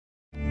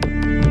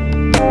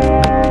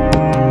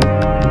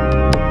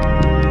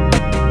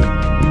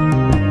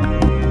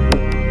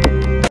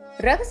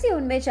ரகசிய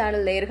உண்மை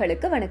சேனல்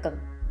நேயர்களுக்கு வணக்கம்.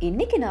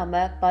 இன்னைக்கு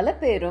நாம பல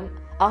பேரும்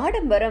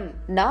ஆடம்பரம்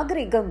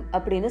நாகரிகம்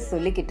அப்படின்னு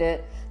சொல்லிக்கிட்டு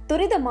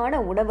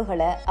துரிதமான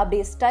உணவுகளை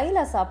அப்படியே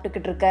ஸ்டைலா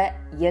சாப்பிட்டுக்கிட்டு இருக்க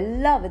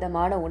எல்லா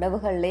விதமான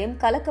உணவுகள்லயும்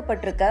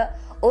கலக்கப்பட்டிருக்க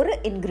ஒரு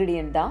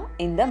இன்கிரீடியன்ட் தான்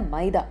இந்த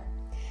மைதா.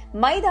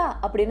 மைதா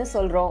அப்படின்னு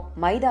சொல்றோம்.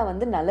 மைதா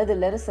நல்லது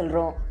இல்லைன்னு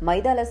சொல்றோம்.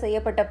 மைதால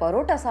செய்யப்பட்ட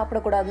பரோட்டா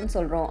சாப்பிடக்கூடாதுன்னு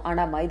சொல்றோம்.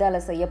 ஆனா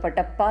மைதால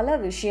செய்யப்பட்ட பல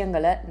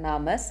விஷயங்களை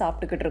நாம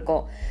சாப்பிட்டுக்கிட்டு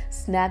இருக்கோம்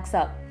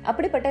ஸ்நாக்ஸா.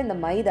 அப்படிப்பட்ட இந்த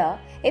மைதா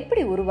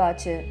எப்படி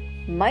உருவாச்சு,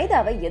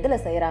 மைதாவை எதுல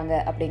செய்யறாங்க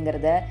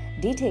அப்படிங்கறத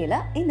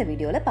டீட்டெயிலா இந்த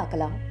வீடியோல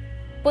பார்க்கலாம்.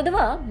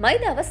 பொதுவா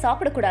மைதாவை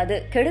சாப்பிடக்கூடாது,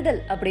 கெடுதல்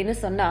அப்படின்னு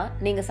சொன்னா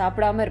நீங்க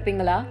சாப்பிடாம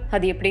இருப்பீங்களா?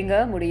 அது எப்படிங்க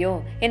முடியும்?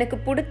 எனக்கு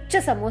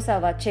பிடிச்ச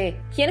சமோசாவாச்சே,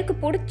 எனக்கு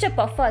பிடிச்ச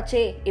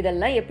பஃபாச்சே,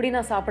 இதெல்லாம் எப்படி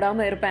நான்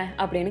சாப்பிடாம இருப்பேன்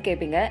அப்படின்னு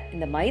கேப்பீங்க.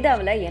 இந்த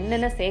மைதாவில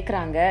என்னென்ன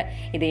சேர்க்கறாங்க,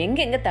 இதை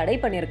எங்க தடை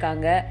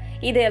பண்ணிருக்காங்க,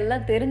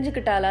 இதெல்லாம்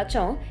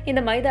தெரிஞ்சுக்கிட்டாலாச்சும்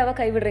இந்த மைதாவை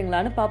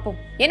கைவிடுறீங்களான்னு பாப்போம்.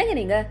 எனக்கு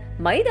நீங்க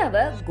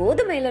மைதாவை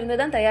கோதுமையில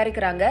இருந்து தான்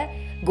தயாரிக்கிறாங்க.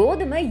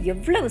 கோதுமை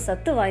எவ்வளவு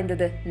சத்து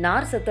வாய்ந்தது,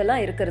 நார் சத்து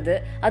எல்லாம் இருக்கிறது.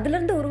 அதுல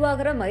இருந்து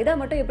உருவாகிற மைதா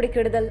மட்டும் எப்படி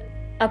கெடுதல்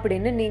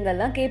அப்படின்னு நீங்க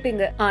எல்லாம்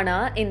கேப்பீங்க. ஆனா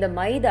இந்த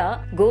மைதா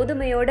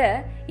கோதுமையோட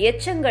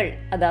எச்சங்கள்,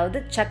 அதாவது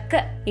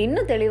சக்கை.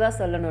 இன்னும் தெளிவா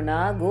சொல்லணும்னா,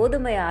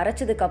 கோதுமையை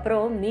அரைச்சதுக்கு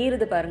அப்புறம்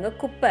மீறுது பாருங்க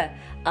குப்பை,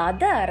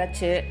 அதை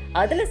அரைச்சு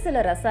அதுல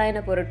சில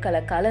ரசாயன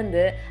பொருட்களை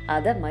கலந்து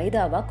அதை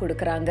மைதாவா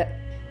கொடுக்கறாங்க.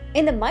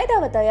 இந்த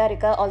மைதாவை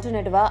தயாரிக்க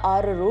ஆல்டர்னேட்டிவா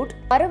 6 ரூட்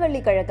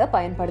மரவள்ளிக்கிழங்க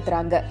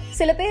பயன்படுத்துறாங்க.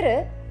 சில பேரு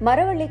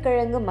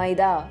மரவள்ளிக்கிழங்கு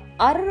மைதா,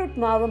 அரரூட்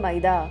மாவு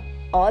மைதா,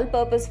 ஆல்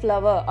பர்பஸ்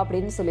ஃபிளவர்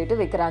அப்படின்னு சொல்லிட்டு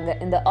விற்கிறாங்க.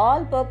 இந்த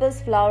ஆல்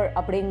பர்பஸ் ஃபிளவர்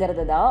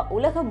அப்படிங்கறது தான்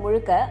உலகம்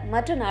முழுக்க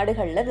மற்ற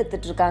நாடுகள்ல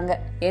வித்துட்டு இருக்காங்க.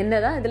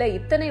 என்னதான் இதுல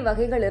இத்தனை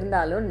வகைகள்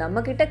இருந்தாலும்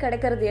நம்ம கிட்ட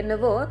கிடைக்கிறது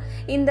என்னவோ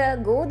இந்த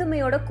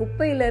கோதுமையோட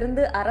குப்பையில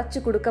இருந்து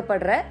அரைச்சு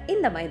கொடுக்கப்படுற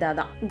இந்த மைதா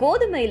தான்.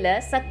 கோதுமையில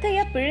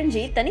சக்கையா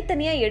பிழிஞ்சி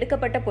தனித்தனியா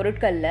எடுக்கப்பட்ட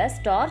பொருட்கள்ல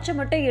ஸ்டார்ச்சை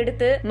மட்டும்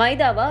எடுத்து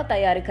மைதாவா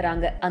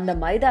தயாரிக்கிறாங்க. அந்த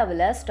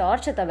மைதாவில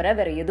ஸ்டார்ச்சை தவிர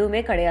வேற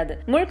எதுவுமே கிடையாது.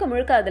 முழுக்க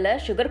முழுக்க அதுல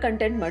சுகர்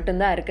கண்டென்ட்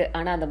மட்டும்தான் இருக்கு.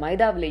 ஆனா அந்த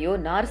மைதாவிலேயோ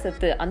நார்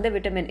சத்து, அந்த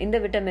விட்டமின், இந்த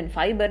விட்டமின்,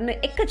 ஃபைபர்னு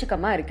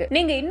எக்கச்சக்கமா இருக்கு.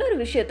 நீங்க இன்னொரு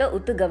விஷயத்த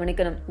உத்து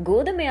கவனிக்கணும்.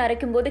 கோதுமை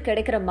அரைக்கும் போது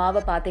கிடைக்கிற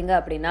மாவை பாத்தீங்க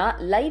அப்படின்னா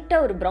லைட்டா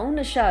ஒரு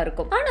பிரவுனிஷா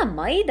இருக்கும். ஆனா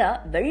மைதா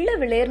வெள்ளை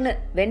விளையர்னு,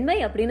 வெண்மை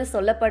அப்படின்னு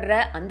சொல்லப்படுற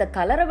அந்த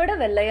கலரை விட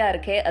வெள்ளையா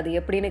இருக்கே, அது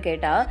எப்படின்னு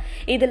கேட்டா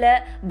இதுல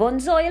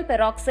பென்சாயில்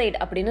பெராக்சைடு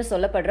அப்படின்னு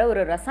சொல்லப்படுற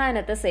ஒரு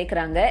ரசாயனத்தை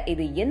சேர்க்கிறாங்க.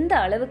 இது எந்த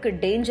அளவுக்கு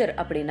டேஞ்சர்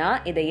அப்படின்னா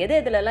இதை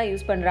எதுல எல்லாம்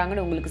யூஸ்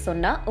பண்றாங்கன்னு உங்களுக்கு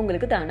சொன்னா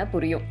உங்களுக்கு தானே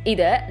புரியும்.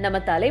 இத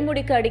நம்ம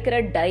தலைமுடிக்கு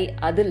அடிக்கிற டை,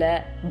 அதுல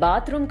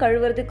பாத்ரூம்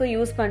கழுவுறதுக்கு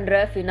யூஸ்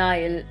பண்ற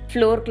phenyl,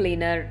 floor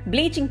cleaner,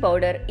 bleaching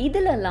powder,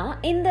 இதுலெல்லாம்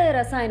இந்த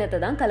ரசாயனத்தை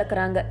தான்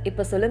கலக்குறாங்க.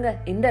 இப்ப சொல்லுங்க,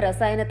 இந்த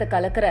ரசாயனத்தை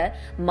கலக்கிற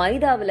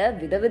மைதாவில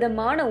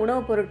விதவிதமான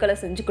உணவுப் பொருட்களை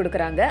செஞ்சு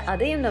கொடுக்கறாங்க.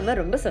 அதையும் நம்ம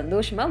ரொம்ப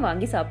சந்தோஷமா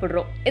வாங்கி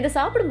சாப்பிடுறோம். இதை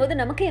சாப்பிடும்போது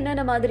நமக்கு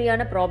என்னென்ன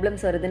மாதிரியான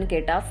ப்ராப்ளம்ஸ் வருதுன்னு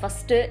கேட்டா,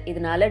 ஃபர்ஸ்ட்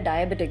இதனால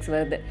டயபெட்டிக்ஸ்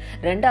வருது.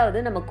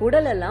 ரெண்டாவது, நம்ம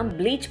குடல் எல்லாம்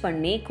ப்ளீச்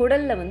பண்ணி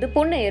குடல்ல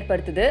புண்ணை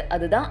ஏற்படுத்துது.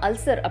 அதுதான்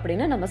அல்சர்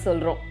அப்படின்னு நம்ம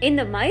சொல்றோம்.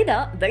 இந்த மைதா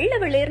வெள்ளை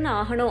வெள்ளையர்னு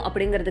ஆகணும்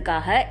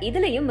அப்படிங்கிறதுக்காக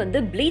இதுலயும்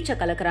ப்ளீச்சை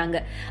கலக்குறாங்க.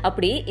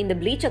 அப்படி இந்த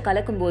ப்ளீச்சை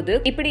கலக்கும் போது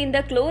இப்படி இந்த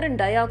குளோரின்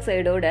டை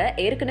ஆக்சைடோட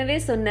ஏற்கனவே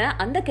சொன்ன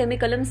அந்த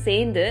கெமிக்கலும்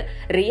சேர்ந்து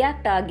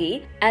ரியாக்ட் ஆகி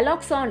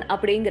அலாக்சான்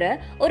அப்படிங்கிற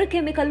ஒரு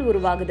கெமிக்கல்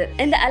உருவாகுது.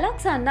 இந்த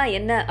அலாக்சான் தான்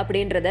என்ன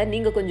அப்படின்றத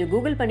நீங்க கொஞ்சம்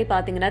கூகுள் பண்ணி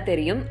பாத்தீங்கன்னா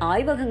தெரியும்.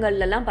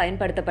 ஆய்வகங்கள்ல எல்லாம்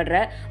பயன்படுத்தப்படுற,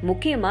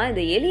 முக்கியமா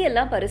இந்த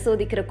எலியெல்லாம்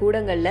பரிசோதிக்கிற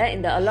கூடங்கள்ல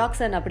இந்த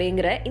அலாக்சான்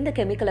அப்படிங்கிற இந்த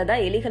கெமிக்கலை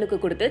தான் எலிகளுக்கு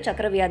கொடுத்து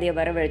சக்கரவியாதியை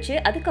வரவழைச்சு,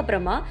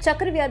 அதுக்கப்புறமா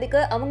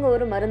சக்கரவியாதிக்கு அவங்க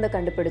ஒரு மருந்தை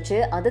கண்டுபிடிச்சு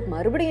அது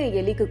மறுபடியும்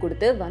எலிக்கு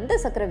கொடுத்து வந்த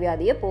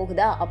சக்கரவியாதியை போகுதா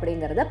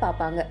அப்படிங்கறத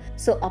பாப்பாங்க.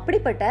 சோ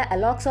அப்படிப்பட்ட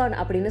அலாக்சான்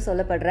அப்படின்னு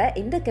சொல்லப்படுற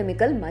இந்த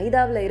கெமிக்கல்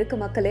மைதாவில இருக்கு.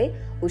 மக்களே,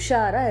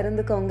 உஷாரா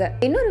இருந்துக்கோங்க.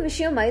 இன்னொரு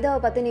விஷயம், மைதாவை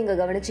பத்தி நீங்க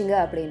கவனிச்சீங்க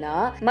அப்படின்னா,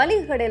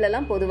 மளிகை கடையில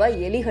எல்லாம் பொதுவா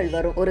எலிகள்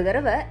வரும். ஒரு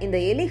தடவை இந்த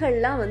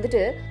எலிகள்லாம்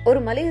ஒரு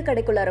மளிகை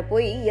கடைக்குள்ளார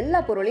போய் எல்லா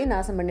பொருளையும்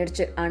நாசம்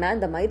பண்ணிடுச்சு. ஆனா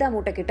இந்த மைதா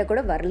மூட்டை கிட்ட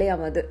கூட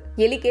வரலையாம். அது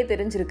எலிக்கே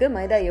தெரிஞ்சிருக்கு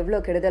மைதா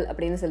எவ்வளவு கெடுதல்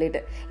அப்படின்னு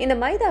சொல்லிட்டு. இந்த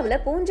மைதாவில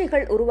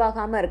பூஞ்சைகள்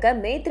உருவாகாம இருக்க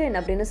மேத்ரின்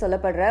அப்படின்னு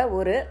சொல்லப்படுற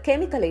ஒரு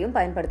கெமிக்கலையும்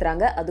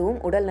பயன்படுத்துறாங்க. அதுவும்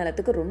உடல்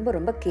நலத்துக்கு ரொம்ப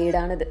ரொம்ப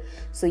கேடானது.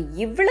 சோ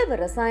இவ்வளவு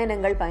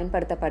ரசாயனங்கள்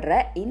பயன்படுத்தப்படுற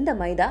இந்த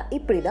மைதா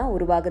இப்படிதான்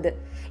உருவாகுது.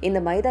 இந்த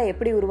மைதா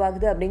எப்படி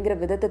உருவாகுது அப்படிங்கிற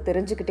விதத்தை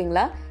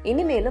தெரிஞ்சுக்கிட்டீங்களா?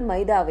 இனிமேலும்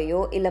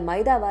மைதாவையோ இல்ல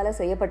மைதாவால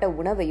செய்யப்பட்ட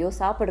உணவையோ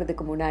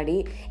சாப்பிடுறதுக்கு முன்னாடி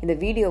இந்த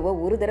வீடியோவை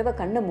ஒரு தடவை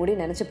கண்ணை மூடி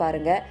நினைச்சு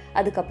பாருங்க.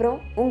 அதுக்கப்புறம்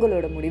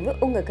உங்களோட முடிவு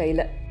உங்க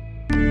கையில.